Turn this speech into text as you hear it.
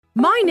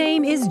My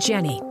name is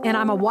Jenny, and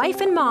I'm a wife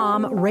and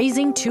mom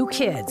raising 2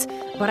 kids.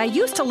 But I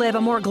used to live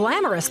a more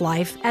glamorous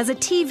life as a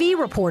TV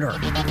reporter.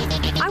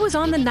 I was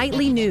on the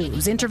nightly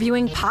news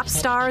interviewing pop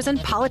stars and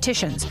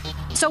politicians.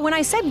 So when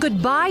I said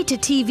goodbye to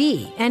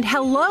TV and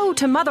hello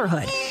to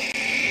motherhood,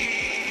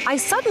 I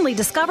suddenly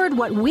discovered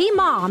what we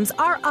moms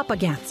are up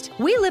against.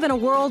 We live in a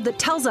world that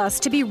tells us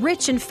to be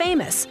rich and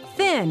famous,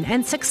 thin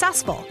and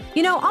successful.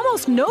 You know,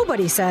 almost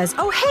nobody says,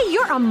 "Oh, hey,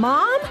 you're a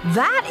mom?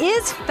 That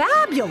is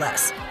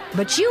fabulous."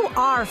 But you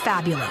are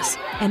fabulous,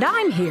 and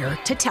I'm here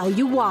to tell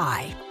you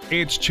why.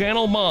 It's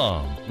Channel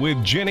Mom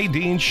with Jenny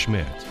Dean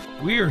Schmidt.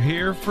 We're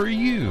here for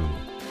you.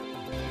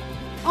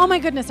 Oh my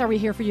goodness, are we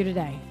here for you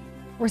today?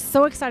 We're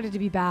so excited to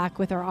be back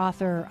with our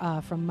author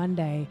from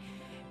Monday,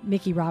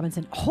 Mickey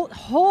Robinson.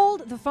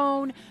 Hold the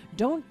phone.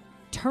 Don't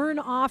turn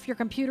off your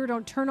computer.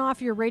 Don't turn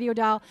off your radio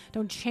dial.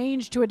 Don't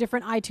change to a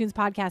different iTunes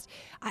podcast.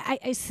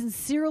 I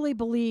sincerely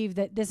believe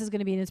that this is going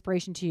to be an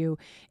inspiration to you,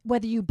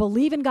 whether you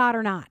believe in God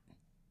or not.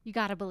 You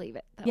got to believe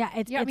it, though. Yeah,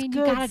 it's you good.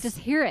 You got to just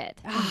hear it.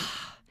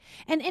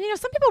 And you know,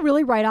 some people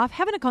really write off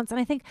heaven accounts, and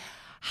I think,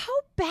 how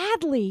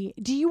badly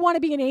do you want to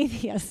be an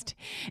atheist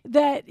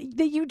that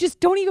you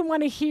just don't even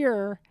want to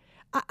hear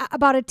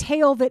about a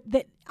tale that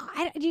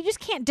you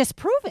just can't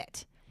disprove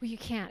it? Well, you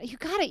can't. You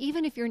got to,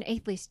 even if you're an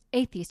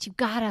atheist, you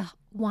got to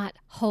want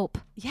hope.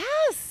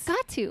 Yes.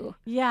 Got to.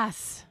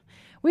 Yes.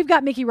 We've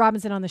got Mickey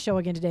Robinson on the show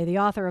again today, the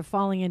author of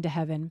Falling into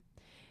Heaven,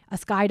 a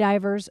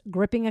skydiver's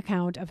gripping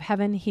account of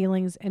heaven,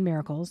 healings, and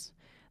miracles.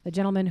 The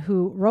gentleman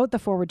who wrote the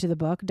foreword to the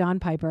book, Don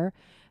Piper,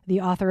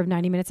 the author of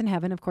 90 Minutes in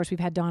Heaven. Of course, we've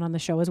had Don on the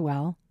show as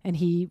well, and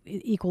he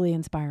equally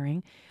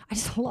inspiring. I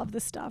just love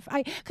this stuff.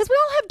 Because we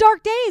all have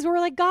dark days where we're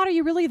like, God, are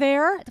you really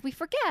there? We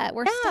forget.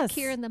 We're stuck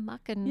here in the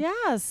muck. And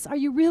yes. Are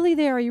you really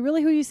there? Are you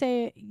really who you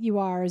say you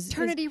are? Is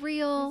eternity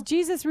real? Is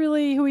Jesus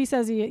really who he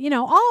says he is? You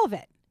know, all of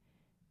it.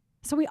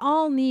 So we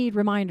all need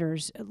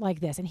reminders like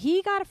this. And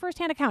he got a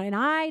firsthand account, and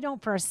I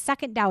don't for a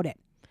second doubt it.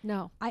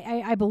 No.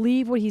 I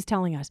believe what he's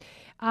telling us.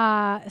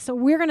 So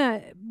we're going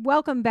to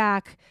welcome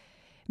back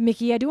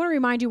Mickey. I do want to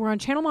remind you, we're on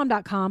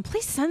channelmom.com.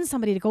 Please send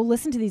somebody to go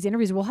listen to these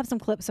interviews. We'll have some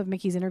clips of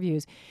Mickey's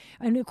interviews.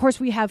 And, of course,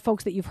 we have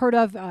folks that you've heard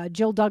of,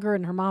 Jill Duggar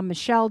and her mom,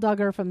 Michelle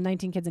Duggar from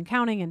 19 Kids and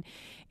Counting.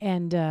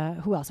 And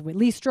who else?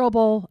 Lee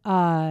Strobel.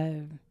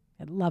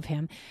 I love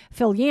him.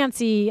 Philip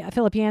Yancey,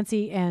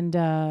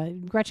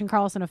 and Gretchen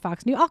Carlson of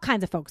Fox News, all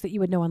kinds of folks that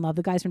you would know and love,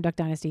 the guys from Duck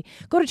Dynasty.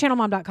 Go to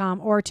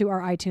channelmom.com or to our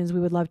iTunes. We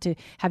would love to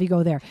have you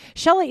go there.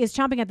 Shelley is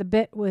chomping at the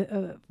bit with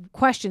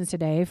questions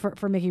today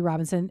for Mickey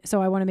Robinson,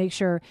 so I want to make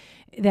sure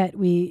that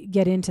we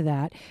get into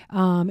that.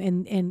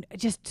 And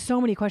just so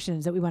many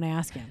questions that we want to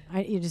ask him.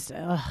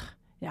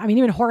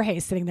 Even Jorge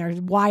is sitting there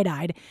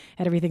wide-eyed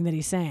at everything that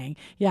he's saying.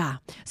 Yeah.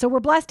 So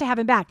we're blessed to have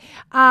him back.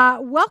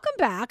 Welcome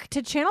back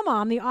to Channel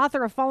Mom, the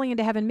author of Falling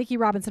into Heaven, Mickey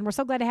Robinson. We're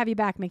so glad to have you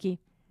back, Mickey.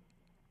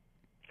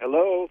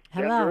 Hello.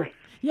 Denver.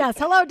 Yes,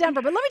 hello,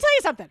 Denver. But let me tell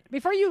you something.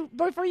 Before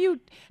you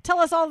tell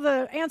us all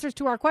the answers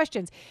to our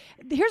questions,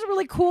 here's a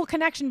really cool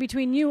connection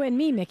between you and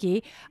me,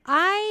 Mickey.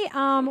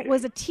 I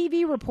was a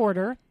TV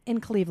reporter in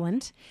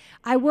Cleveland.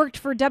 I worked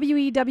for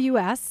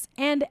WEWS,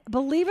 and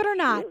believe it or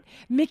not,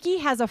 Mickey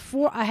has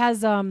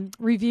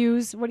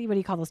reviews. What do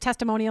you call those,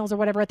 testimonials or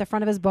whatever, at the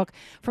front of his book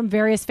from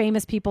various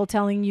famous people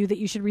telling you that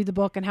you should read the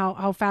book and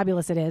how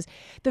fabulous it is.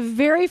 The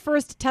very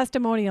first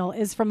testimonial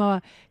is from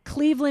a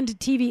Cleveland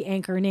TV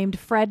anchor named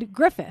Fred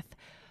Griffith.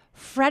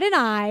 Fred and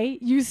I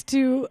used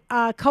to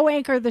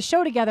co-anchor the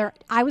show together.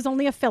 I was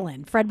only a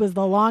fill-in. Fred was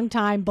the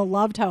long-time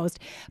beloved host,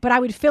 but I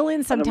would fill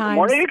in sometimes. The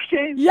Morning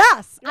Exchange?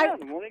 Yes.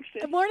 The Morning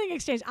Exchange. The Morning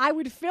Exchange. I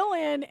would fill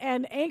in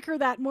and anchor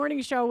that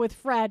morning show with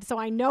Fred, so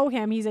I know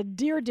him. He's a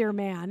dear, dear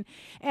man.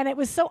 And it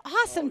was so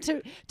awesome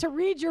to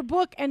read your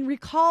book and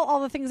recall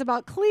all the things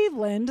about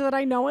Cleveland that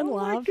I know and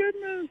love. Oh, my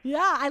goodness.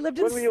 Yeah, I lived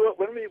in...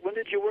 When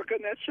did you work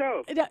on that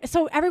show?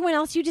 So everyone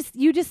else, you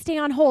just stay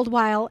on hold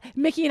while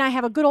Mickey and I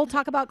have a good old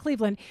talk about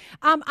Cleveland.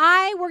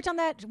 I worked on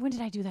that. When did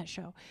I do that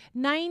show?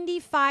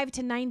 95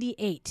 to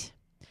 98.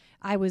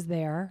 I was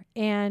there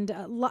and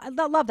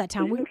love that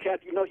town.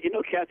 You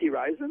know Kathy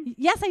Risen?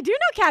 Yes, I do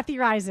know Kathy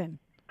Risen.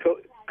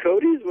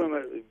 Cody's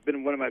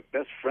been one of my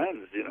best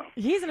friends. You know.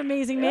 He's an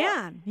amazing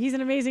man. He's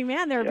an amazing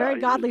man. They're a very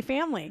godly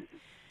family.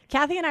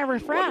 Kathy and I were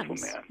friends.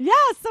 Wonderful man.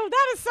 Yes, so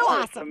that is so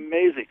awesome.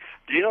 Amazing.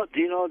 Do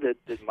you know that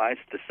the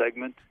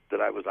segment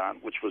that I was on,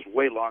 which was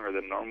way longer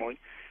than normally,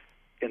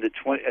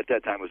 at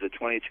that time was a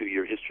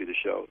 22-year history of the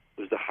show.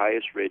 It was the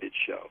highest rated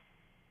show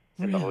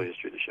in the whole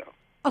history of the show.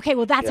 Okay,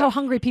 well, that's how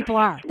hungry people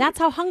are. That's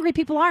how hungry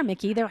people are,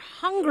 Mickey. They're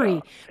hungry.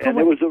 And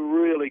it was a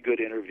really good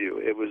interview.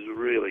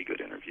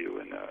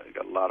 And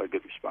got a lot of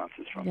good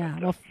responses from it. Yeah,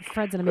 well,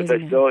 Fred's an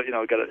amazing man.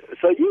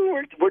 So you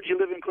worked, where'd you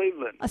live in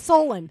Cleveland?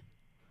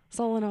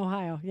 Solon,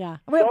 Ohio, yeah.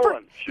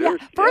 Solon, sure.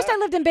 Yeah. First, I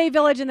lived in Bay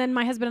Village, and then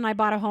my husband and I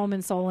bought a home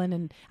in Solon,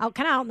 and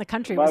out in the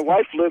country. My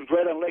wife lived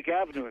right on Lake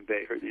Avenue in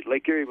Bay.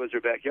 Lake Erie was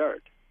her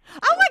backyard.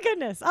 Oh my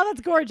goodness! Oh,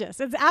 that's gorgeous.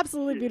 It's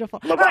absolutely beautiful.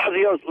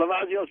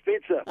 Lavazio's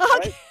Pizza.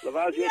 Right?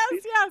 Lavazio's Yes,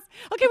 Pizza. yes.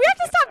 Okay, we have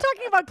to stop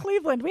talking about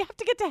Cleveland. We have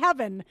to get to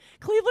heaven.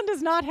 Cleveland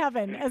is not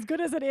heaven, as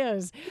good as it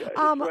is.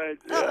 Right.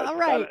 Yeah.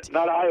 Right.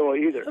 Not Iowa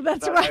either.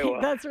 That's Not right. Iowa.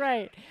 That's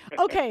right.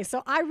 Okay,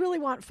 so I really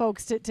want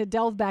folks to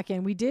delve back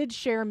in. We did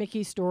share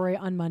Mickey's story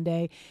on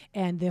Monday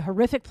and the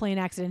horrific plane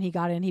accident he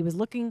got in. He was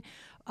looking.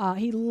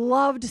 He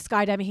loved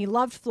skydiving. He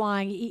loved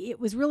flying.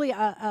 It was really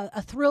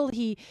a thrill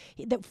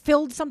that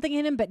filled something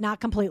in him, but not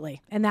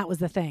completely. And that was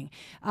the thing.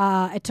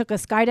 It took a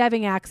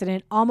skydiving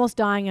accident, almost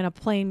dying in a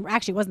plane.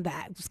 Actually, it wasn't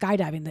that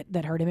skydiving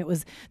that hurt him. It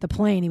was the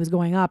plane. He was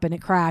going up and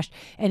it crashed.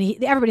 And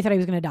everybody thought he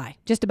was going to die.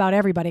 Just about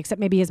everybody, except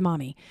maybe his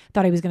mommy,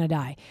 thought he was going to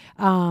die.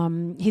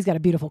 He's got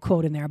a beautiful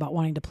quote in there about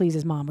wanting to please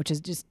his mom, which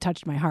has just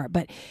touched my heart.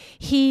 But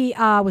he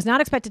was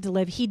not expected to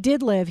live. He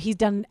did live. He's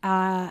been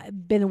a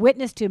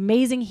witness to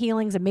amazing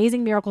healings,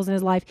 amazing miracles in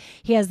his life.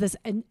 He has this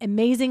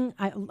amazing,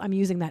 I'm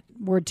using that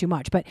word too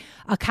much, but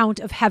account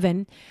of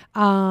heaven.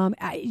 And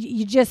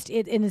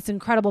it's an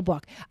incredible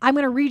book. I'm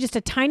going to read just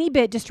a tiny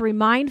bit just to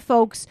remind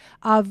folks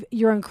of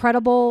your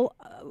incredible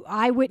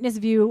eyewitness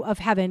view of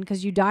heaven,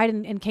 because you died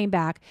and came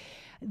back.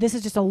 This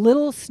is just a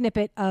little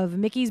snippet of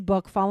Mickey's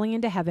book, Falling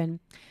into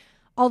Heaven.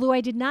 Although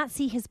I did not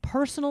see his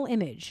personal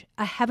image,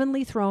 a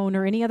heavenly throne,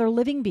 or any other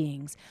living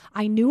beings,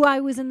 I knew I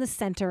was in the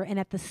center and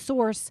at the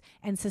source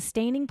and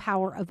sustaining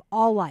power of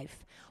all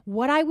life.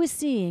 What I was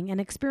seeing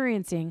and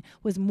experiencing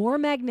was more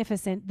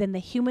magnificent than the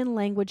human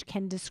language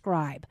can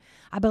describe.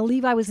 I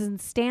believe I was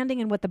standing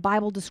in what the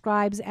Bible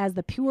describes as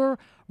the pure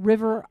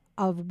river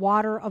of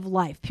water of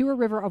life,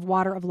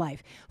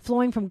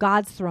 flowing from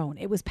God's throne.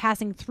 It was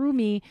passing through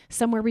me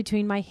somewhere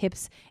between my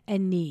hips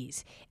and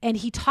knees. And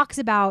he talks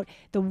about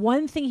the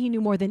one thing he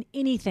knew more than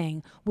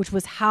anything, which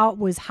was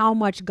how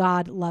much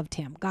God loved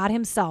him. God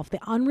himself, the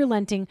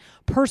unrelenting,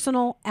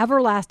 personal,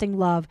 everlasting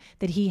love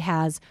that he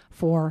has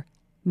for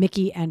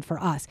Mickey and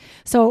for us.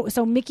 So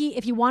Mickey,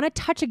 if you want to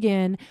touch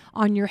again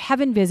on your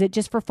heaven visit,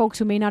 just for folks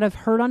who may not have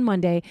heard on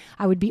Monday,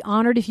 I would be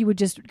honored if you would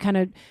just kind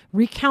of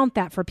recount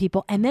that for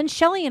people. And then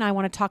Shelley and I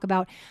want to talk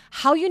about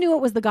how you knew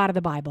it was the God of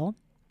the Bible.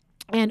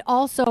 And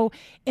also,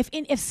 if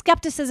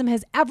skepticism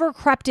has ever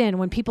crept in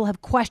when people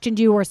have questioned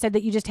you or said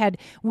that you just had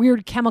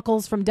weird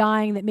chemicals from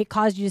dying that may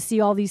cause you to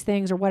see all these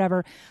things or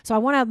whatever. So I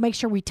want to make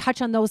sure we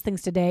touch on those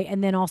things today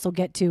and then also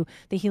get to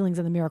the healings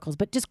and the miracles.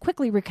 But just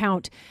quickly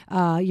recount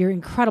your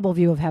incredible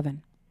view of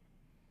heaven.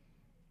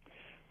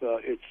 Well,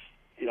 it's,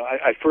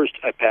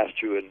 I passed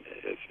through, and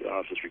I don't know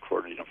if it's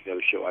recorded, from the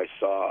other show, I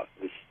saw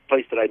this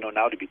place that I know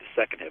now to be the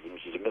second heaven,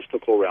 which is a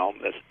mystical realm.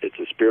 It's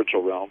a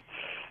spiritual realm.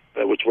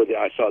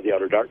 I saw the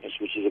outer darkness,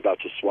 which is about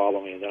to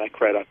swallow me. And then I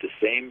cried out the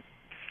same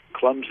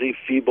clumsy,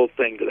 feeble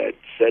thing that I had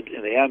said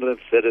in the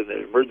ambulance, said in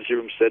the emergency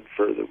room, said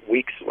for the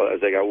weeks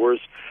as I got worse.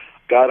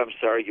 God, I'm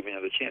sorry, give me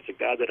another chance. A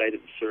God that I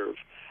didn't serve.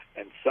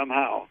 And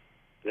somehow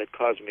that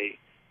caused me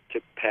to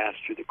pass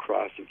through the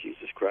cross of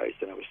Jesus Christ,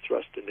 and I was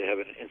thrust into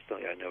heaven, and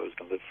instantly I knew I was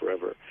going to live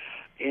forever.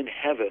 In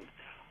heaven,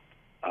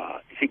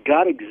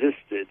 God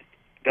existed.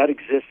 God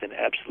exists in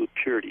absolute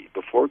purity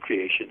before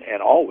creation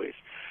and always.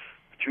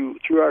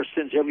 Through our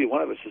sins, every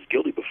one of us is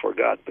guilty before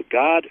God. But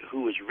God,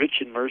 who is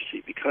rich in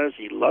mercy, because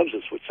he loves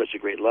us with such a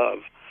great love,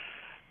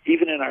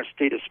 even in our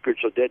state of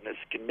spiritual deadness,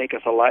 can make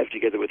us alive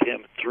together with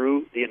him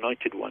through the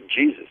Anointed One,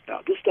 Jesus.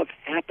 Now, this stuff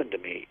happened to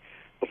me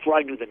before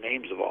I knew the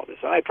names of all this.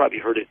 I probably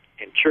heard it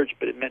in church,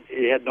 but it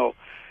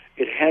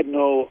had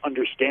no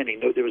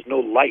understanding. There was no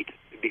light,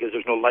 because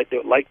there's no light.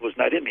 The light was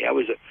not in me. I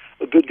was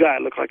a good guy. I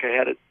looked like I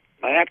had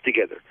my act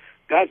together.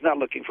 God's not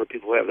looking for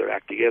people who have their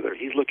act together.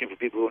 He's looking for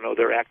people who know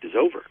their act is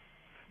over.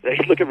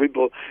 He's looking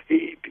for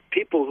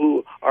people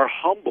who are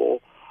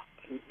humble.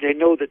 They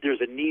know that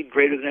there's a need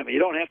greater than them. You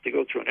don't have to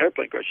go through an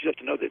airplane crash. You have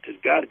to know that there's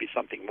got to be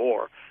something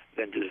more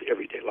than just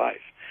everyday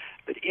life.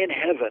 But in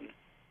heaven,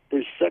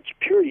 there's such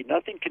purity.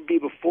 Nothing can be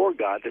before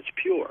God that's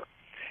pure.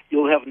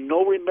 You'll have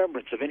no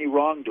remembrance of any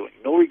wrongdoing,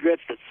 no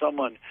regrets that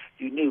someone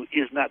you knew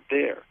is not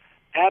there.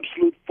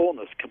 Absolute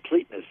fullness,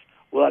 completeness.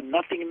 We'll have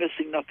nothing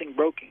missing, nothing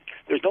broken.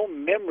 There's no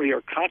memory or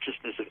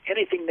consciousness of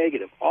anything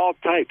negative. All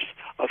types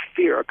of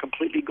fear are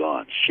completely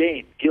gone.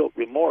 Shame, guilt,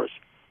 remorse,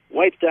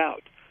 wiped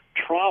out.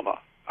 Trauma,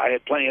 I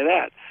had plenty of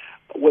that.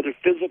 Whether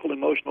physical,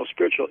 emotional,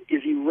 spiritual,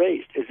 is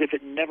erased as if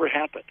it never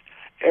happened.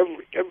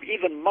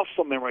 Even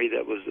muscle memory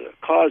that was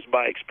caused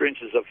by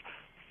experiences of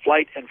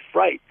flight and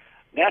fright,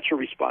 natural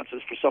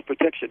responses for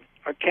self-protection,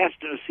 are cast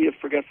in a sea of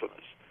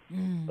forgetfulness.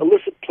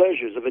 Illicit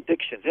pleasures of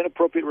addictions,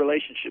 inappropriate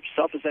relationships,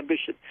 selfish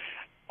ambition,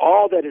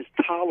 all that is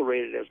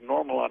tolerated as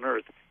normal on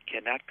earth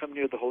cannot come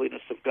near the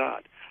holiness of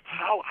God.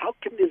 How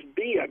can this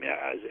be? I mean,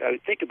 I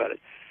would think about it,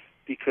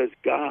 because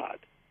God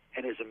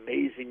and his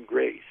amazing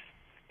grace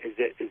is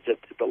that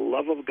the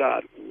love of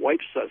God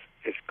wipes us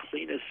as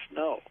clean as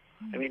snow.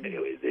 I mean,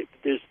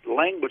 there's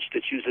language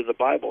that's used in the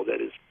Bible that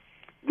is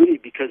really,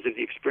 because of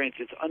the experience,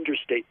 it's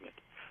understatement.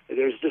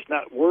 There's just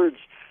not words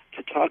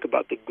to talk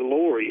about the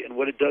glory and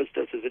what it does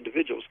to us as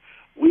individuals.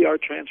 We are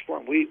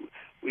transformed.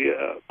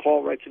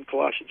 Paul writes in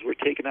Colossians, we're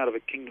taken out of a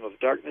kingdom of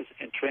darkness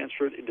and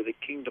transferred into the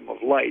kingdom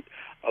of light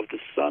of the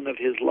Son of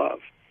His love.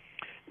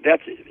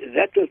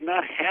 That does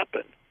not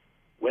happen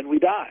when we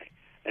die.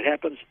 It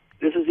happens,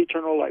 this is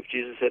eternal life,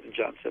 Jesus said in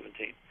John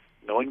 17,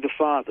 knowing the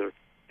Father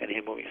and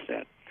Him whom He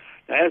sent.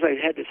 Now, as I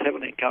had this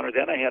heavenly encounter,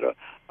 then I had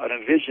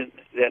an vision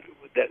that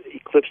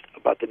eclipsed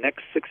about the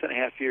next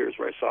 6.5 years,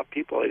 where I saw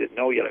people I didn't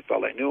know yet. I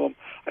felt I knew them.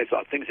 I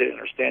saw things I didn't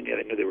understand yet.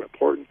 I knew they were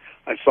important.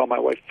 I saw my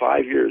wife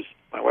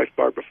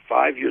Barbara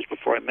 5 years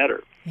before I met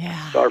her.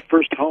 Yeah. So our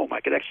first home,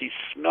 I could actually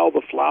smell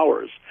the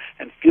flowers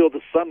and feel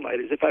the sunlight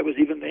as if I was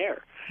even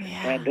there.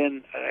 Yeah. And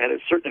then I had a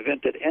certain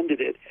event that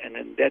ended it, and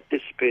then that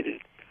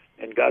dissipated,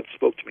 and God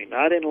spoke to me,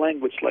 not in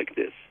language like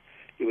this.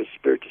 It was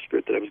spirit to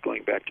spirit that I was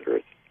going back to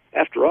earth.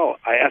 After all,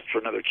 I asked for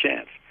another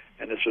chance,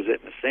 and this was it.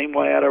 In the same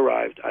way I'd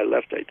arrived, I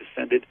left. I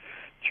descended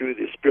through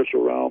the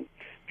spiritual realm,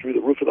 through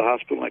the roof of the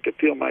hospital, and I could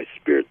feel my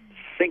spirit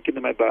sink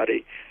into my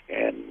body,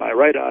 and my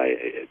right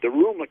eye, the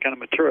room kind of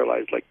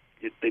materialized like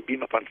they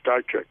beam up on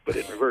Star Trek, but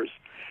in reverse.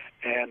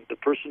 And the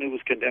person who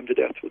was condemned to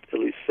death with at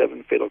least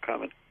 7 fatal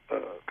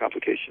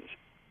complications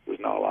was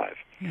now alive.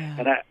 Yeah.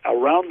 And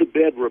around the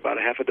bed were about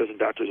a half a dozen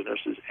doctors and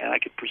nurses, and I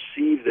could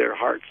perceive their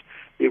hearts.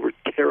 They were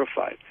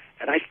terrified.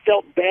 And I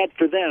felt bad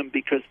for them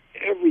because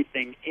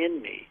everything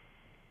in me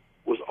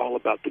was all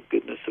about the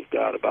goodness of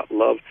God, about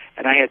love,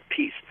 and I had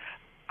peace.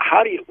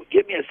 How do you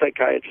give me a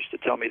psychiatrist to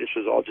tell me this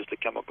was all just a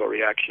chemical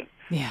reaction?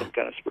 Yeah. Some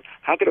kind of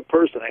how could a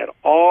person, I had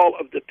all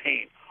of the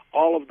pain,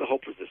 all of the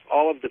hopelessness,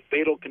 all of the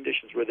fatal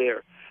conditions were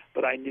there,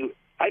 but I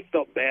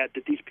felt bad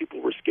that these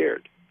people were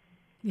scared.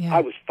 Yeah.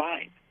 I was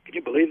fine. Can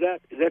you believe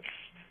that?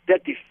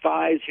 That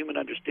defies human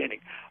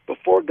understanding.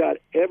 Before God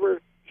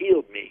ever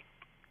healed me,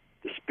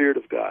 the Spirit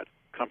of God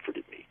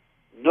comforted me.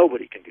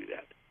 Nobody can do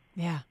that.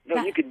 Yeah.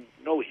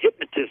 No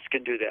hypnotist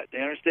can do that. You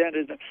understand?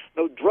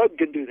 No drug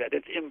can do that.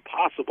 It's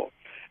impossible.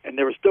 And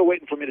they were still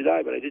waiting for me to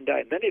die, but I didn't die.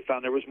 And then they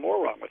found there was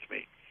more wrong with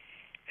me.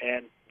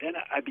 And then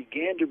I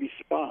began to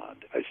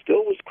respond. I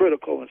still was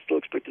critical and still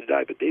expected to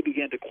die, but they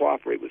began to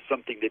cooperate with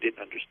something they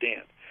didn't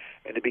understand.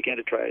 And they began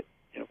to try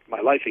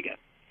my life again.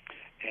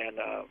 And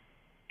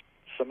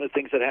some of the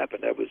things that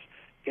happened, I was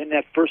in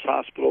that first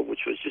hospital,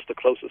 which was just the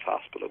closest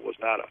hospital. It was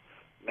not a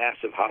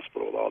massive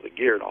hospital with all the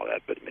gear and all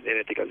that, but they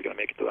didn't think I was going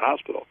to make it to the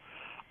hospital.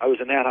 I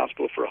was in that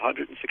hospital for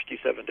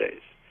 167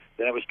 days.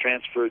 Then I was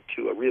transferred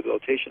to a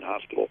rehabilitation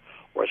hospital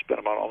where I spent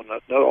about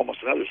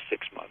almost another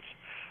 6 months,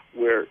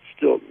 where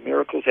still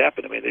miracles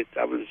happened. I mean,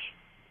 I was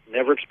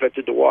never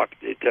expected to walk.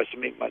 They tested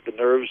me, the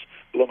nerves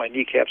below my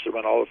kneecaps that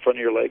run all the front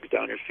of your legs,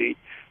 down your feet.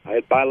 I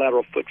had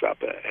bilateral foot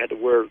drop. I had to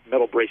wear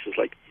metal braces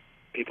like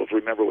people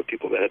remember what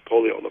people that had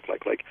polio looked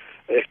like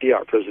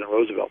FDR, President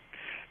Roosevelt.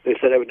 They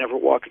said I would never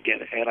walk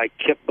again, and I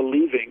kept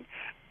believing.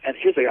 And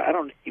here's the guy, I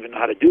don't even know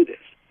how to do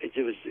this.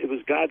 It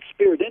was God's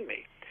Spirit in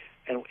me.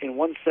 And in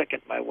 1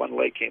 second, my one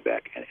leg came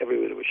back, and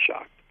everybody was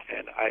shocked.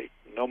 And I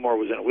no more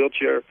was in a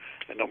wheelchair,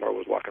 and no more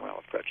was walking around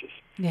with crutches.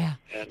 Yeah,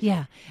 and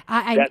yeah.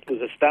 That was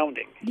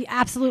astounding.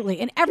 Absolutely.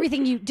 And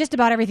just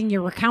about everything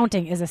you're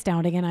recounting is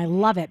astounding, and I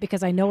love it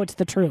because I know it's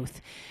the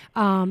truth.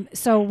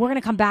 So we're going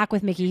to come back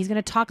with Mickey. He's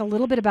going to talk a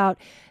little bit about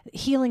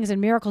healings and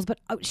miracles, but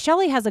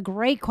Shelley has a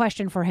great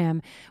question for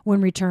him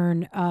when we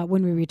return.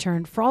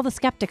 For all the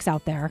skeptics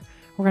out there,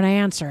 we're going to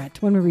answer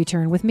it when we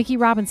return with Mickey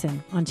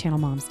Robinson on Channel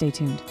Mom. Stay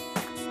tuned.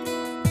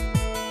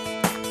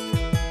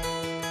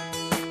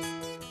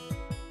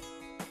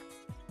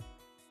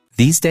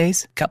 These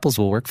days, couples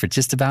will work for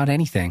just about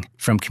anything,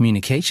 from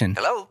communication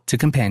to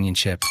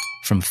companionship,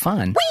 from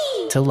fun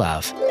to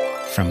love,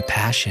 from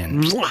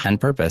passion and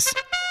purpose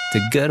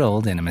to good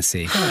old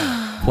intimacy.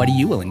 What are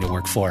you willing to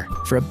work for?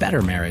 For a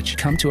better marriage,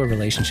 come to a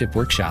relationship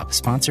workshop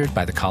sponsored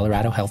by the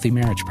Colorado Healthy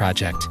Marriage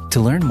Project.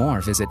 To learn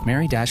more, visit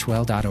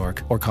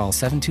mary-well.org or call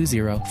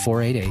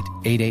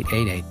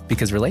 720-488-8888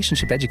 because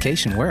relationship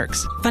education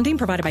works. Funding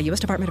provided by U.S.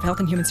 Department of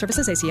Health and Human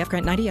Services, ACF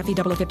Grant 90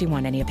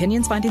 FE0051. Any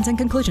opinions, findings, and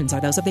conclusions are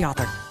those of the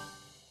author.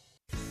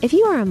 If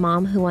you are a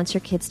mom who wants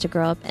your kids to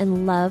grow up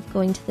and love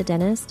going to the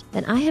dentist,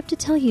 then I have to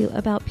tell you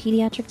about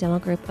Pediatric Dental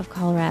Group of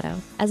Colorado.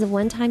 As a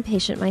one-time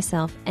patient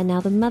myself, and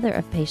now the mother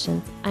of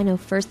patients, I know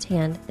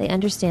firsthand they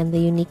understand the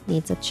unique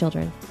needs of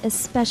children,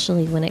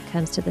 especially when it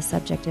comes to the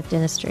subject of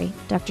dentistry.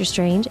 Dr.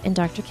 Strange and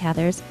Dr.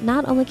 Cathers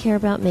not only care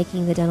about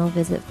making the dental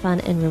visit fun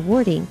and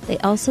rewarding, they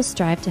also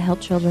strive to help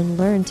children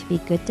learn to be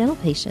good dental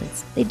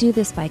patients. They do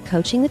this by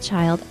coaching the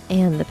child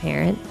and the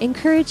parent,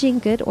 encouraging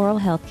good oral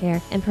health care,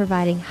 and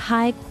providing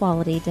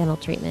high-quality dental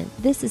treatment.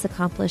 This is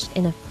accomplished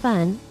in a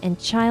fun and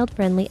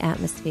child-friendly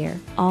atmosphere.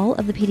 All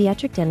of the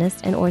pediatric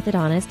dentists and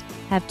orthodontists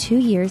have 2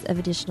 years of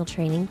additional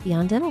training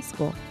beyond dental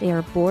school. They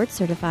are board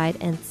certified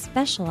and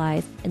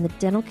specialize in the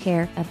dental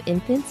care of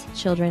infants,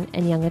 children,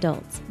 and young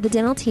adults. The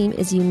dental team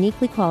is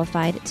uniquely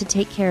qualified to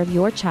take care of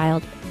your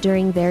child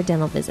during their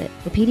dental visit.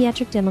 The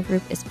Pediatric Dental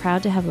Group is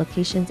proud to have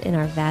locations in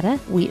Arvada,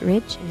 Wheat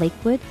Ridge,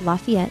 Lakewood,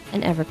 Lafayette,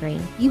 and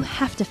Evergreen. You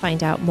have to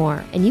find out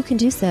more, and you can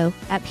do so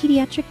at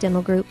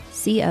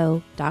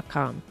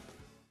pediatricdentalgroupco.com.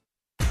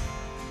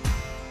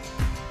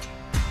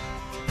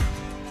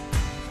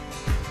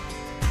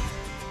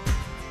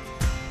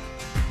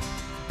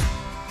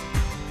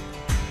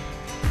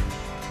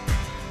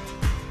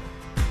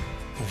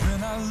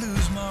 I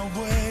lose my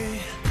way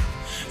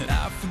and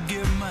I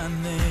forget my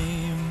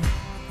name,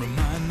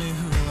 remind me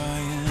who I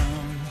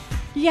am.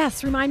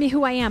 Yes, remind me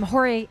who I am.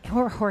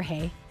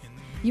 Jorge.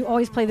 You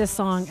always play this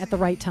song at the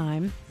right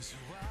time.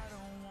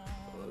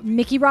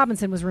 Mickey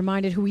Robinson was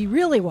reminded who he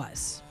really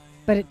was,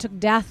 but it took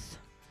death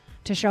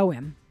to show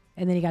him,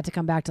 and then he got to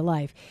come back to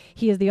life.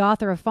 He is the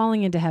author of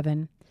Falling into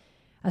Heaven,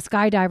 a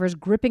skydiver's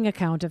gripping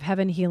account of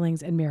heaven,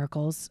 healings, and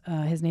miracles.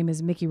 His name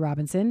is Mickey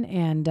Robinson,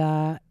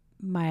 and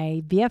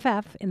my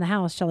BFF in the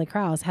house, Shelley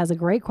Krause, has a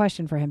great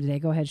question for him today.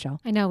 Go ahead,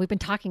 Shell. I know, we've been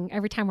talking,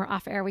 every time we're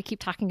off air, we keep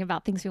talking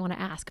about things we want to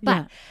ask.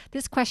 But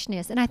this question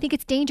is, and I think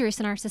it's dangerous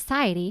in our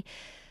society,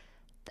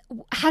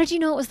 how did you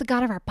know it was the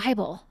God of our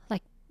Bible?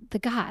 Like the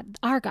God,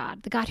 our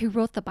God, the God who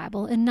wrote the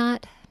Bible, and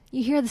not,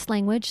 you hear this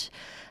language,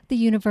 the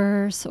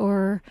universe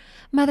or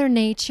Mother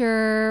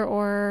Nature,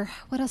 or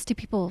what else do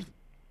people...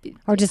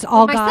 Or just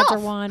all gods are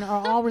one,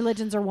 or all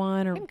religions are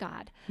one, or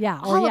God. Yeah,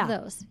 all of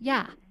those.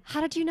 Yeah. How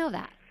did you know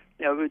that?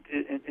 Yeah,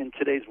 in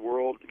today's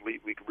world, we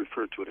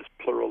refer to it as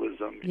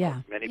pluralism.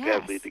 Many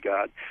paths lead to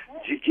God.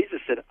 Jesus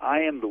said, "I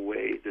am the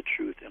way, the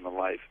truth, and the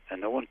life, and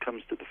no one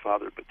comes to the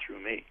Father but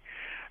through me."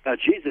 Now,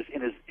 Jesus,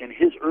 in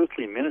his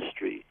earthly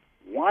ministry,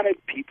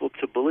 wanted people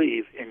to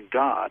believe in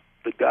God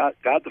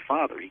the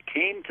Father. He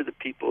came to the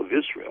people of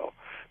Israel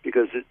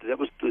because that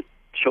was the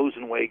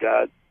chosen way.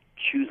 God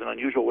chose an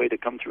unusual way to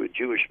come through a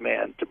Jewish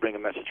man to bring a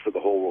message for the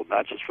whole world,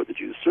 not just for the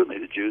Jews, certainly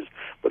the Jews,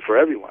 but for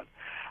everyone.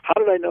 How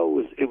did I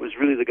know it was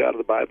really the God of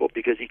the Bible?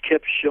 Because he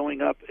kept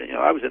showing up.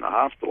 I was in the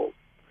hospital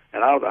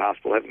and out of the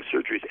hospital having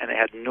surgeries, and I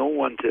had no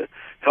one to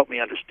help me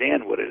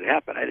understand what had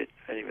happened. I didn't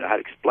even know how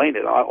to explain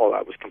it. All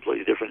that was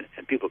completely different,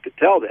 and people could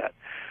tell that,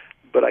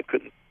 but I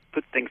couldn't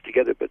put things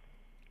together. But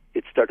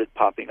it started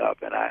popping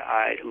up, and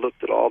I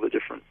looked at all the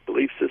different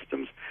belief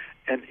systems,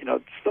 and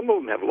some of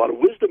them have a lot of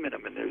wisdom in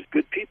them, and there's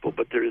good people,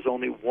 but there is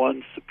only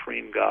one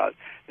supreme God,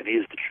 and he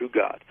is the true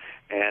God.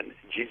 And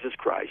Jesus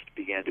Christ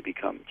began to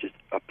become just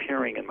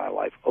appearing in my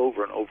life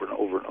over and over and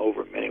over and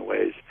over in many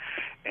ways,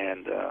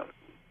 and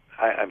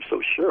I'm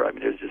so sure. I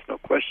mean, there's just no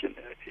question.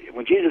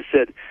 When Jesus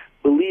said,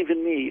 "Believe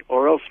in me,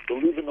 or else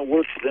believe in the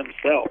works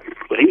themselves,"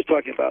 but he was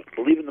talking about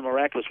believe in the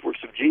miraculous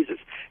works of Jesus.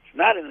 It's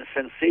not in the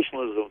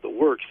sensationalism of the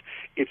works.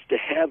 It's to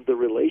have the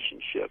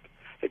relationship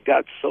that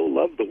God so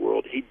loved the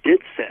world, he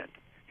did send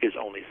his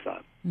only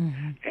Son.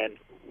 Mm-hmm. And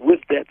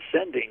with that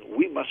sending,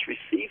 we must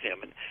receive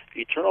him. And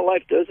eternal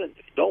life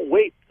don't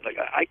wait. Like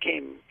I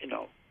came,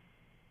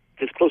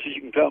 as close as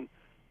you can come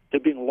to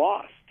being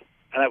lost.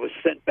 And I was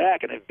sent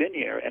back, and I've been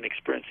here and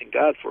experiencing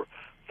God for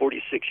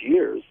 46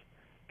 years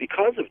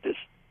because of this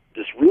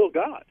real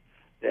God.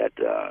 That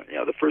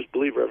the first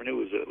believer I ever knew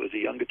was a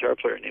young guitar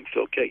player named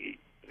Phil Keaggy.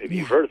 Maybe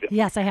you've heard of him.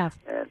 Yes, I have.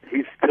 And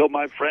he's still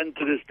my friend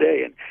to this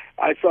day. And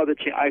I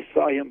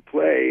saw him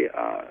play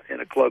in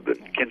a club in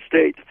Kent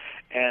State,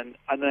 and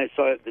then I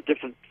saw the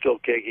different Phil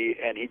Keaggy,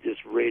 and he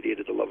just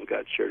radiated the love of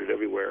God, shared it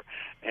everywhere.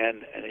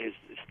 And he's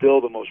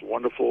still the most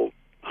wonderful,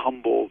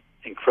 humble,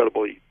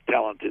 incredibly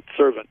talented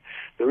servant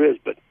there is.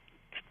 But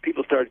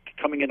people started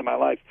coming into my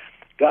life.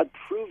 God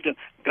proved him.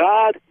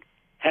 God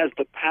has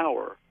the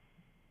power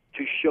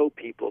to show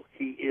people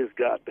he is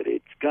God, but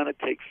it's going to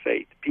take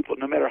faith. People,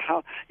 no matter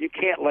how, you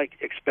can't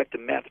expect a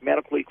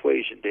mathematical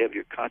equation to have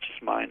your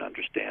conscious mind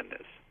understand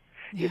this.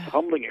 Yeah. It's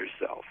humbling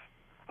yourself.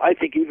 I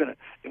think even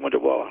you wonder,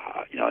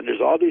 and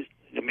there's all these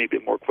maybe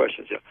more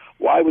questions.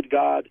 Why would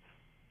God,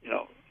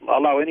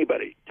 allow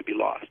anybody to be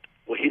lost?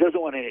 Well, he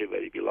doesn't want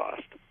anybody to be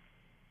lost.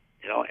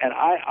 And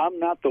I'm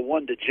not the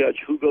one to judge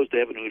who goes to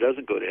heaven and who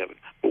doesn't go to heaven.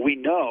 But we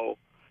know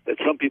that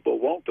some people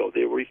won't go.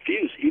 They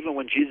refuse. Even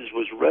when Jesus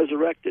was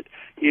resurrected,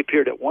 he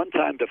appeared at one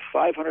time to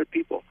 500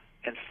 people,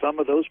 and some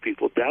of those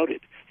people doubted.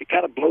 It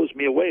kind of blows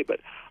me away, but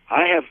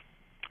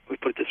we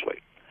put it this way,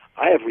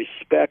 I have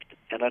respect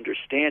and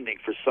understanding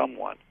for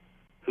someone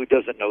who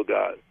doesn't know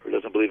God or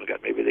doesn't believe in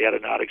God. Maybe they had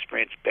an odd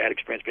experience, bad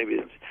experience, maybe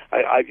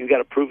you got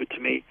to prove it to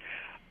me.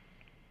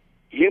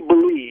 You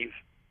believe,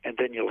 and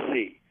then you'll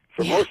see.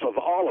 For most of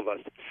all of us,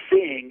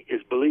 seeing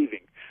is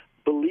believing.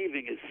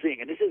 Believing is seeing.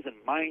 And this isn't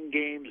mind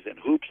games and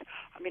hoops.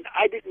 I mean,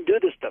 I didn't do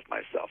this stuff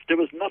myself. There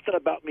was nothing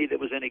about me that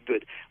was any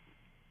good.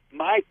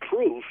 My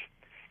proof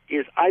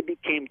is I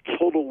became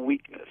total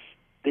weakness.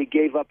 They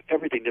gave up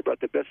everything. They brought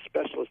the best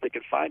specialists they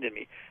could find in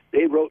me.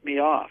 They wrote me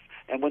off.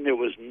 And when there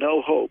was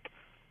no hope,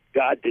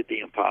 God did the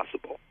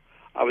impossible.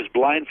 I was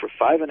blind for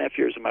 5.5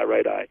 years in my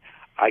right eye.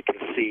 I can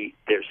see.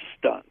 They're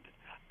stunned.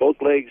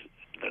 Both legs,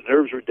 the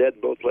nerves were dead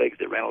in both legs.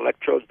 They ran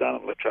electrodes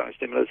down, electronic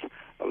stimulus.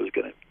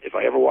 If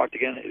I ever walked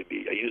again, it would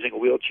be using a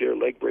wheelchair,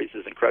 leg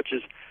braces, and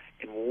crutches.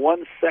 In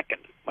 1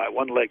 second, my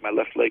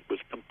left leg was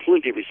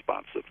completely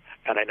responsive,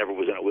 and I never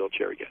was in a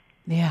wheelchair again.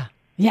 Yeah.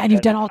 Yeah, and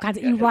you've done all kinds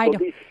of... So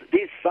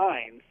these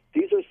signs,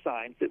 these are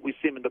signs that we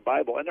see them in the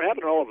Bible, and they're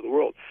happening all over the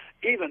world.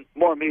 Even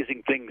more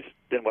amazing things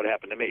than what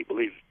happened to me,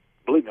 believe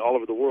me, all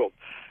over the world.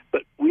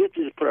 But we have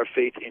to just put our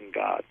faith in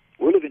God.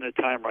 We're living in a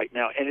time right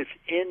now, and it's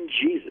in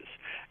Jesus.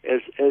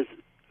 As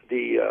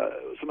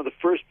some of the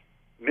first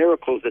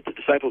miracles that the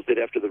disciples did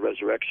after the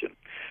resurrection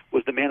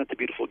was the man at the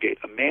beautiful gate,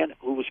 a man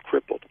who was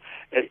crippled.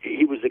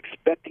 He was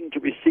expecting to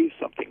receive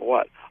something,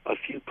 what? A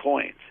few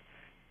coins.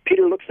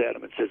 Peter looks at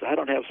him and says, I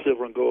don't have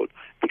silver and gold.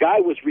 The guy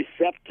was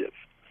receptive.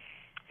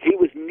 He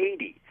was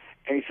needy.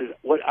 And he says,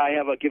 what I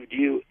have I'll give to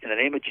you. In the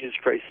name of Jesus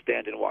Christ,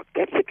 stand and walk.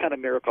 That's the kind of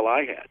miracle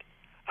I had.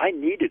 I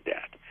needed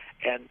that.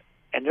 And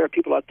there are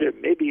people out there,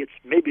 maybe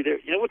they're,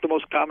 you know what the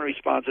most common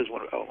response is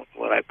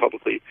when I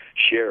publicly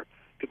share?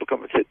 People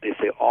come and they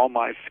say, all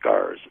my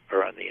scars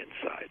are on the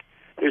inside.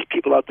 There's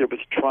people out there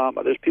with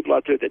trauma. There's people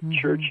out there that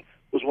church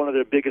was one of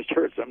their biggest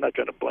hurts. I'm not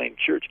trying to blame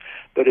church,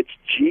 but it's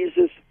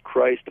Jesus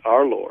Christ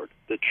our Lord,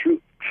 the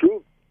true.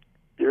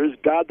 There is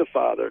God the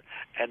Father,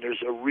 and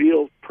there's a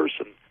real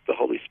person, the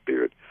Holy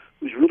Spirit,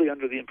 who's really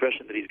under the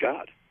impression that he's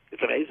God.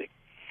 It's amazing.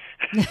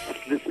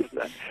 This is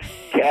not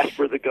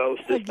Casper the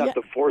Ghost. It's not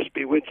the Force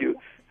be with you.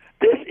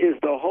 This is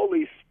the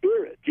Holy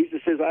Spirit.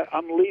 Jesus says,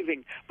 I'm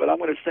leaving, but I'm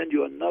going to send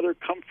you another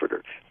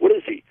comforter. What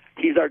is he?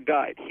 He's our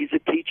guide. He's a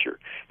teacher.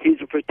 He's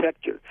a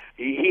protector.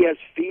 He has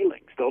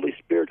feelings. The Holy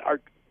Spirit, our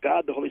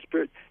God, the Holy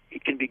Spirit, he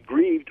can be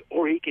grieved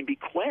or he can be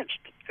quenched.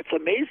 It's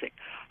amazing.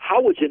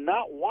 How would you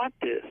not want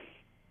this?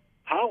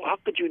 How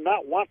could you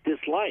not want this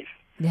life?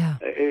 Yeah.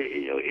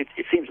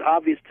 It seems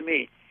obvious to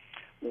me.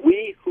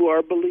 We who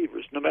are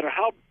believers, no matter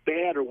how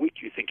bad or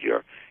weak you think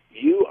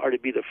you are to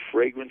be the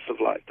fragrance of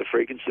life, the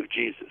fragrance of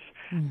Jesus.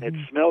 It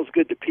smells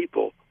good to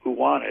people who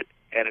want it,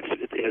 and it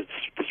has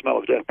the smell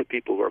of death to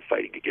people who are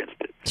fighting against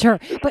it. Sure,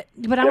 but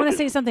I want to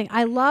say something.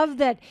 I love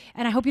that,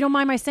 and I hope you don't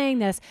mind my saying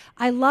this.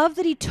 I love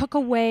that he took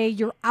away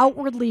your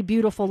outwardly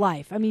beautiful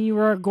life. I mean, you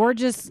were a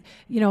gorgeous,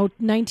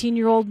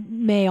 19-year-old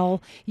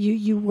male.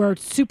 You were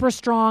super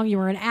strong. You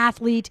were an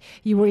athlete.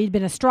 You'd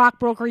been a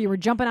stockbroker. You were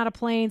jumping out of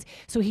planes.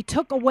 So he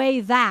took away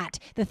that,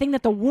 the thing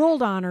that the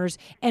world honors,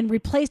 and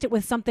replaced it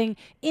with something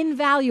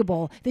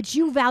invaluable that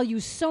you value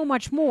so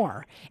much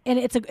more. And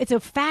it's a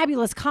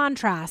fabulous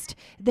contrast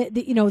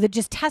that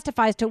just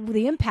testifies to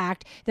the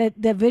impact that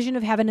the vision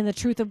of heaven and the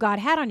truth of God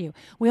had on you.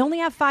 We only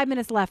have 5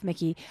 minutes left,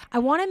 Mickey. I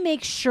want to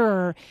make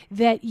sure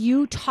that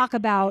you talk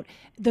about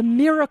the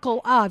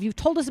miracle of, you've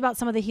told us about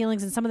some of the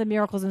healings and some of the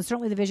miracles and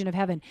certainly the vision of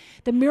heaven,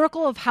 the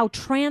miracle of how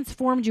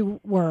transformed you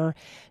were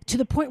to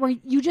the point where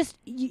you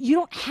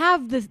don't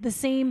have the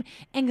same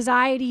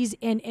anxieties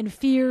and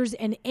fears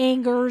and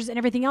angers and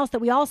everything else that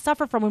we all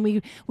suffer from when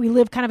we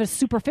live kind of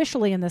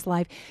superficially in this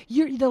life.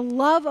 The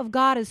love of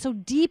God is so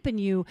deep in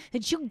you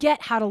that you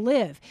get how to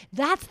live.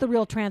 That's the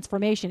real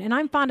transformation. And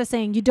I'm fond of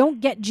saying you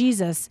don't get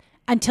Jesus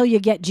until you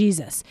get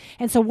Jesus.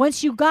 And so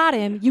once you got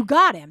him, you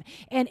got him.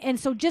 And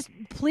so just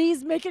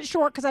please make it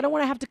short because I don't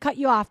want to have to cut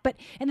you off. But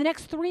in the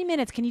next 3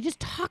 minutes, can you just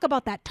talk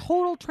about that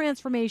total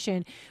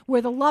transformation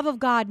where the love of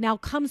God now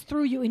comes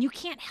through you and you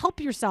can't help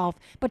yourself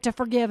but to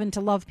forgive and to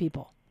love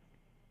people?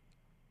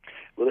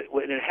 Well,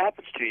 when it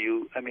happens to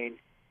you, I mean,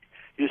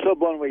 you're so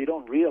blown away you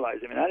don't realize.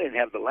 I mean, I didn't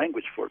have the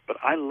language for it, but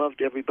I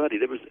loved everybody.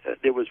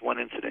 There was one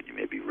incident, you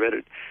maybe read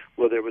it,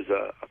 where there was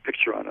a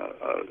picture on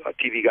a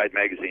TV Guide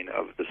magazine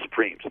of the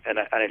Supremes, and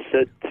I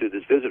said to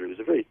this visitor, who was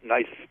a very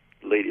nice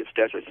lady of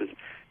stature, I said,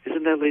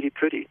 "Isn't that lady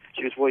pretty?"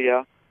 She goes, "Well,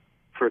 yeah,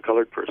 for a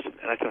colored person."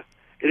 And I thought,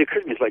 it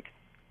occurred to me, it's like,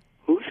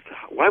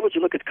 why would you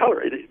look at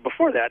color?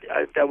 Before that,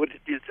 I would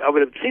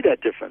see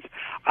that difference.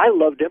 I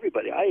loved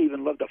everybody. I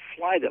even loved a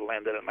fly that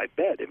landed on my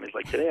bed. I mean, it's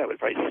like today I would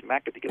probably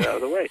smack it to get out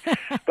of the way.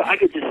 But I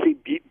could just see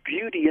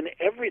beauty in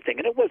everything.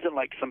 And it wasn't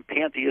like some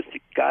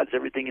pantheistic God's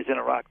everything is in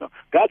a rock. No,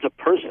 God's a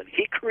person.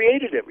 He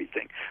created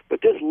everything.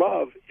 But this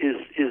love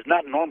is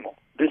not normal.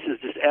 This is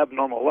just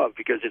abnormal love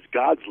because it's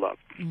God's love.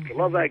 The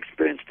love I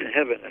experienced in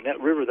heaven and that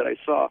river that I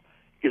saw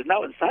is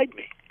now inside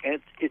me. And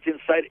it's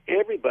inside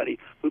everybody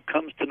who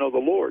comes to know the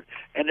Lord.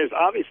 And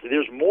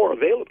there's more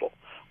available.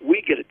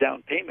 We get a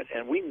down payment,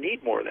 and we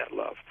need more of that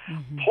love.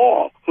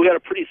 Paul, who had a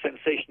pretty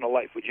sensational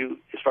life,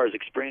 as far as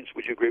experience,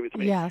 would you agree with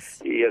me?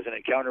 Yes. He has an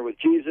encounter with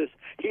Jesus.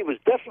 He was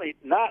definitely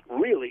not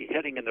really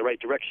heading in the right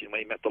direction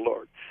when he met the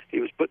Lord. He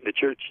was put in the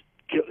church,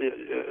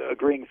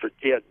 agreeing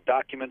he had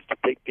documents to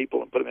take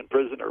people and put them in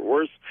prison or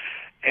worse.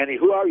 And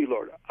who are you,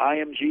 Lord? I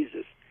am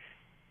Jesus,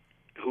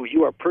 who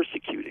you are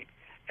persecuting.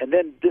 And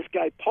then this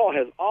guy, Paul,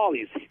 has all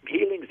these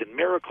healings and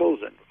miracles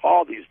and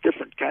all these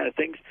different kind of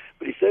things.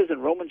 But he says in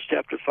Romans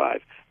chapter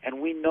 5,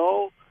 and we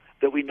know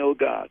that we know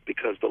God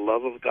because the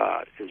love of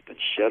God has been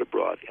shed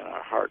abroad in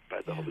our heart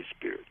by the Holy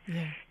Spirit.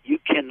 Yeah. You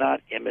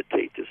cannot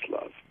imitate this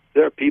love.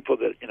 There are people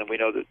that, we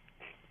know that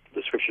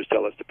the scriptures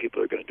tell us that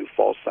people are going to do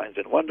false signs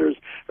and wonders,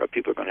 or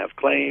people are going to have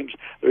claims,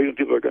 or even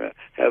people are going to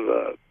have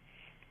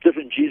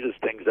different Jesus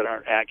things that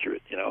aren't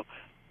accurate,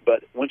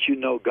 But once you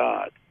know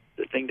God,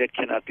 the thing that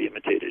cannot be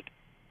imitated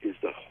is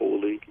the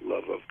holy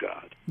love of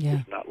God. Yeah.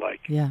 It's not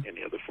like Yeah.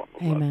 any other form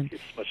of Amen. love.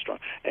 It's much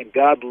stronger. And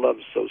God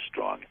loves so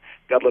strong.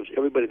 God loves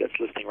everybody that's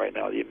listening right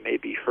now. You may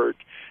be hurt.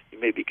 You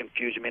may be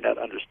confused. You may not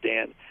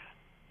understand.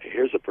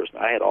 Here's a person.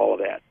 I had all of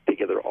that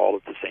together all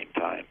at the same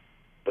time.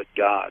 But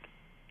God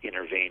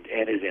intervened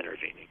and is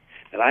intervening.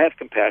 And I have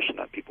compassion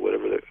on people,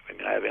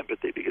 I have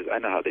empathy because I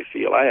know how they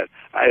feel. I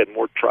had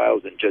more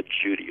trials than Judge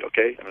Judy,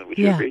 okay? Would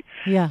you agree?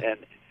 Yeah.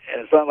 And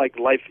And it's not like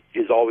life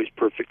is always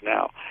perfect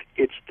now.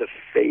 It's the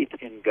faith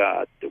in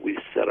God that we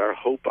set our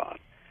hope on,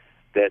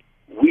 that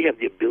we have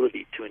the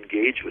ability to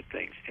engage with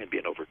things and be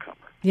an overcomer.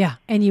 Yeah,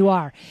 and you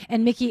are.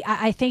 And Mickey,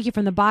 I thank you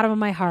from the bottom of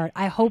my heart.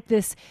 I hope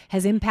this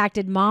has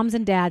impacted moms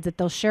and dads, that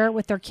they'll share it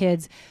with their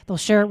kids, they'll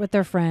share it with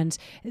their friends.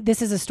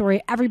 This is a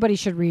story everybody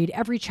should read.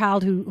 Every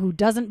child who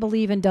doesn't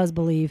believe and does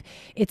believe.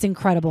 It's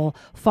incredible.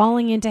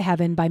 Falling into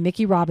Heaven by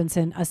Mickey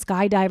Robinson, a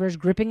skydiver's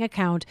gripping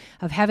account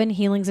of heaven,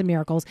 healings, and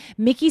miracles.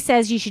 Mickey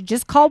says you should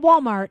just call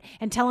Walmart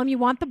and tell them you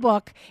want the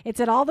book.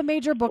 It's at all the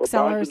major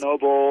booksellers. Barnes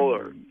 & Noble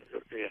or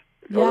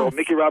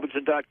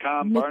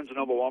MickeyRobinson.com, Barnes &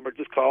 Noble, Walmart.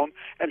 Just call them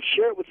and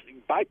share it with,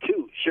 buy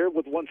two, share it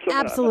with one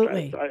someone.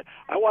 Absolutely.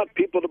 I want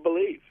people to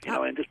believe,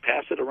 and just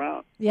pass it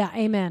around. Yeah,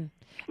 amen.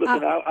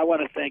 Listen, I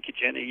want to thank you,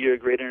 Jenny. You're a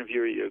great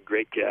interviewer. You're a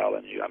great gal,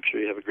 and I'm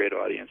sure you have a great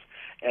audience.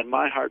 And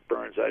my heart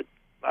burns.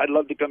 I'd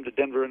love to come to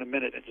Denver in a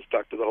minute and just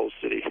talk to the whole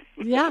city.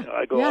 Yeah.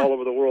 I go all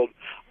over the world.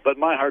 But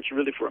my heart's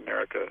really for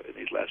America in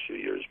these last few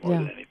years more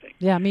than anything.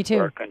 Yeah, me too.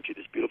 For our country,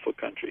 this beautiful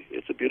country.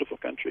 It's a beautiful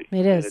country.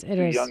 It is. And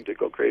it's too young to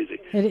go crazy.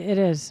 It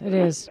is. It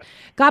is.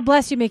 God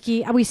bless you,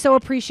 Mickey. We so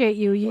appreciate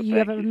you. You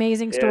have an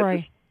amazing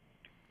story.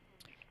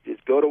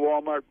 Just go to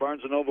Walmart,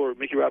 Barnes & Noble, or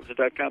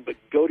MickeyRobinson.com, but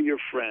go to your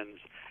friends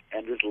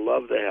and just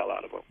love the hell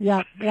out of them.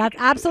 Yeah,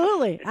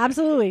 absolutely.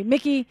 Absolutely.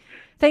 Mickey,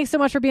 thanks so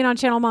much for being on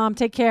Channel Mom.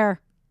 Take care.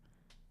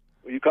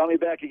 Will you call me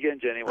back again,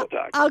 Jenny? We'll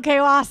talk. Okay,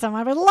 awesome.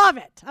 I would love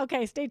it.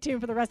 Okay, stay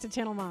tuned for the rest of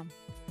Channel Mom.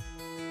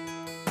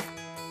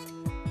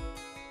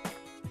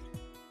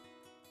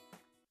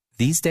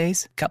 These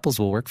days, couples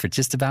will work for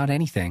just about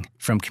anything,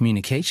 from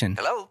communication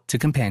to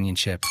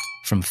companionship,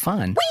 from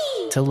fun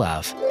to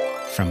love,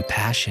 from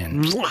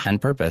passion and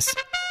purpose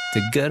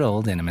to good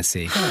old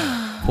intimacy.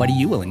 What are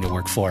you willing to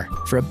work for?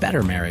 For a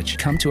better marriage,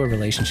 come to a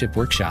relationship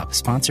workshop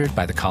sponsored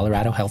by the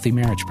Colorado Healthy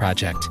Marriage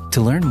Project.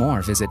 To learn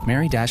more, visit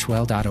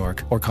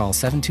mary-well.org or call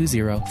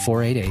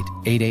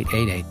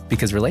 720-488-8888,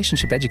 because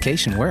relationship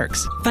education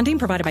works. Funding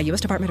provided by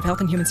U.S. Department of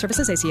Health and Human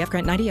Services, ACF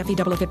Grant 90 FE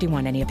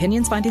 51. Any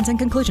opinions, findings, and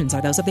conclusions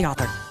are those of the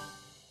author.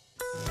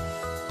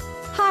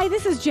 Hi,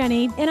 this is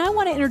Jenny, and I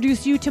want to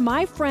introduce you to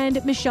my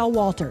friend, Michelle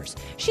Walters.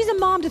 She's a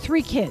mom to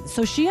 3 kids,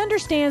 so she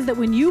understands that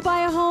when you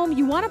buy a home,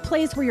 you want a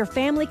place where your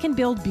family can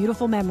build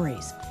beautiful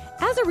memories.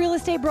 As a real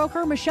estate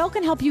broker, Michelle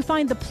can help you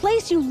find the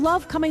place you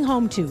love coming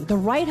home to, the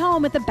right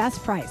home at the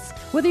best price.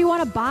 Whether you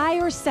want to buy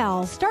or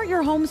sell, start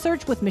your home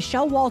search with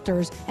Michelle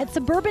Walters at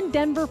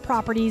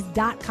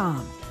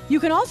suburbandenverproperties.com. You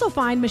can also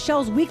find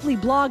Michelle's weekly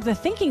blog, The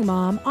Thinking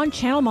Mom, on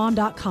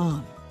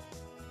channelmom.com.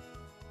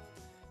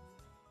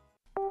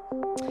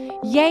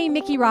 Yay,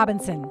 Mickey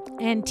Robinson,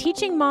 and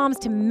teaching moms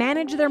to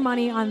manage their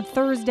money on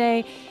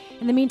Thursday.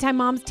 In the meantime,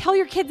 moms, tell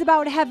your kids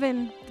about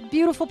heaven, the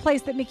beautiful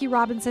place that Mickey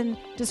Robinson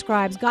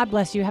describes. God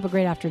bless you. Have a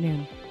great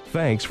afternoon.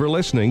 Thanks for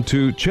listening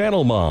to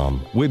Channel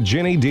Mom with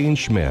Jenny Dean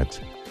Schmidt.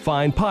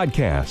 Find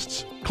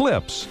podcasts,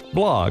 clips,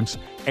 blogs,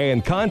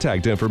 and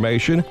contact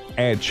information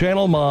at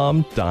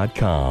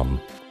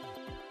channelmom.com.